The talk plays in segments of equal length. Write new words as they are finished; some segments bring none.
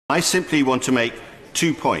I simply want to make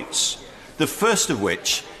 2 points. The first of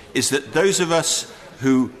which is that those of us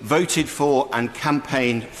who voted for and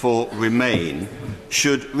campaigned for Remain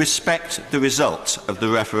should respect the result of the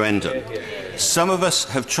referendum. Some of us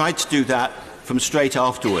have tried to do that from straight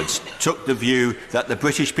afterwards, took the view that the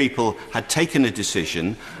British people had taken a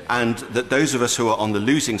decision and that those of us who are on the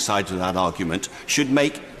losing side of that argument should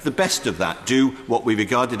make the best of that, do what we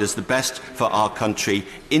regarded as the best for our country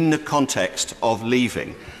in the context of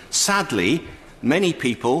leaving. Sadly, many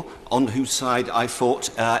people on whose side I fought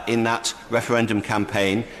in that referendum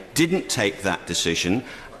campaign didn't take that decision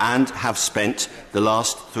and have spent the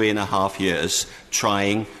last 3.5 years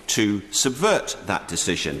trying to subvert that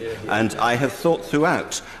decision. And I have thought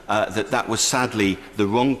throughout that was sadly the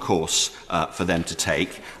wrong course for them to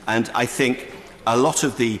take. And I think a lot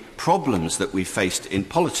of the problems that we've faced in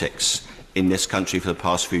politics in this country for the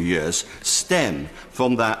past few years stem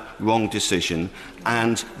from that wrong decision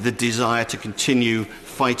and the desire to continue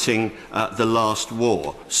fighting the last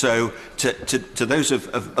war. So to those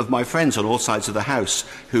of my friends on all sides of the House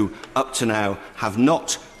who up to now have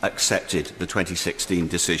not accepted the 2016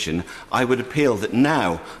 decision, I would appeal that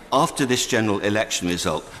now, after this general election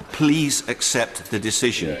result, please accept the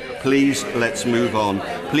decision. Please let's move on.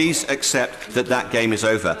 Please accept that that game is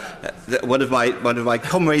over. One of my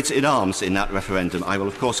comrades in arms in that referendum, I will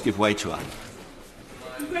of course give way to her.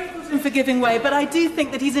 For giving way, but I do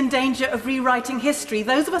think that he's in danger of rewriting history.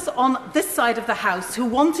 Those of us on this side of the House who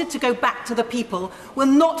wanted to go back to the people were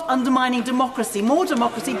not undermining democracy. More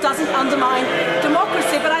democracy doesn't undermine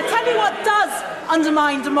democracy, but I tell you what does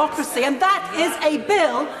undermine democracy, and that is a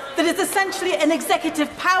bill that is essentially an executive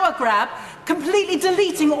power grab, completely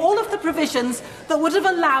deleting all of the provisions that would have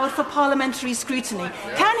allowed for parliamentary scrutiny.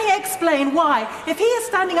 Can he explain why, if he is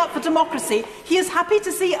standing up for democracy, he is happy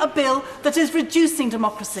to see a bill that is reducing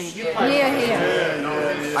democracy?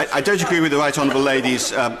 I don't agree with the Right Honourable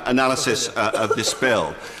Lady's analysis of this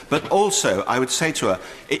bill, but also I would say to her,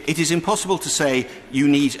 it is impossible to say you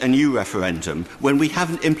need a new referendum when we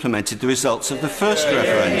haven't implemented the results of the first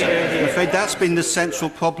referendum. I'm afraid that's been the central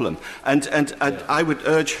problem, and I would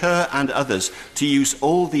urge her and others to use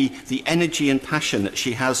all the energy and passion that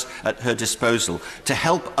she has at her disposal to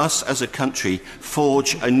help us as a country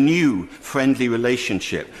forge a new friendly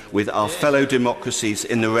relationship with our fellow democracies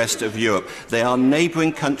in the rest of Europe. They are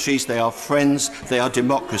neighbouring countries, they are friends, they are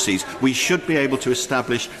democracies. We should be able to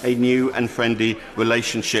establish a new and friendly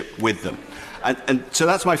relationship with them. And so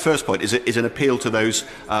that's my first point, is an appeal to those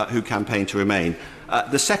who campaign to Remain.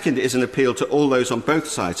 The second is an appeal to all those on both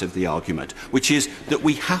sides of the argument, which is that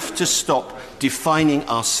we have to stop defining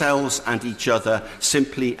ourselves and each other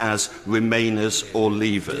simply as Remainers or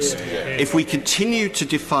Leavers. If we continue to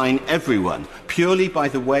define everyone purely by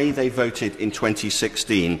the way they voted in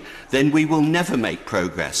 2016, then we will never make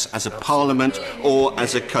progress as a parliament or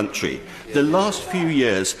as a country. The last few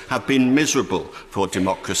years have been miserable for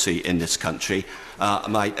democracy in this country.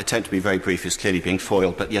 My attempt to be very brief is clearly being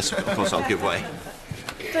foiled, but yes, of course I'll give way.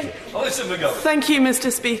 Thank you, Mr.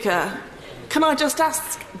 Speaker. Can I just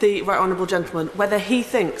ask the Right Honourable Gentleman whether he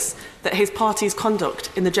thinks that his party's conduct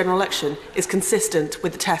in the general election is consistent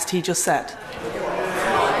with the test he just set?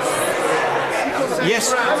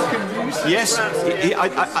 Yes,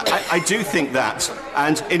 I do think that,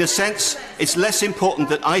 and in a sense it's less important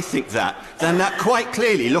that I think that than that quite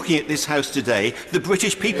clearly, looking at this House today, the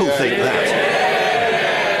British people think that.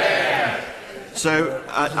 So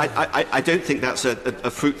I don't think that's a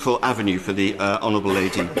fruitful avenue for the Honourable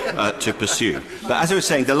Lady to pursue. But as I was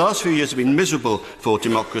saying, the last few years have been miserable for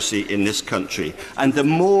democracy in this country. And the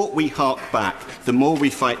more we hark back, the more we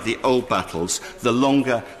fight the old battles, the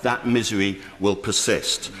longer that misery will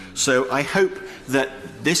persist. So I hope that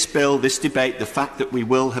this bill, this debate, the fact that we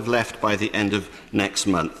will have left by the end of next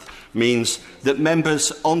month, means that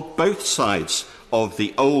members on both sides of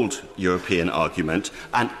the old European argument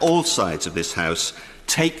and all sides of this House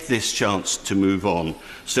take this chance to move on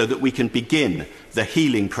so that we can begin the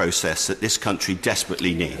healing process that this country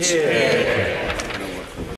desperately needs.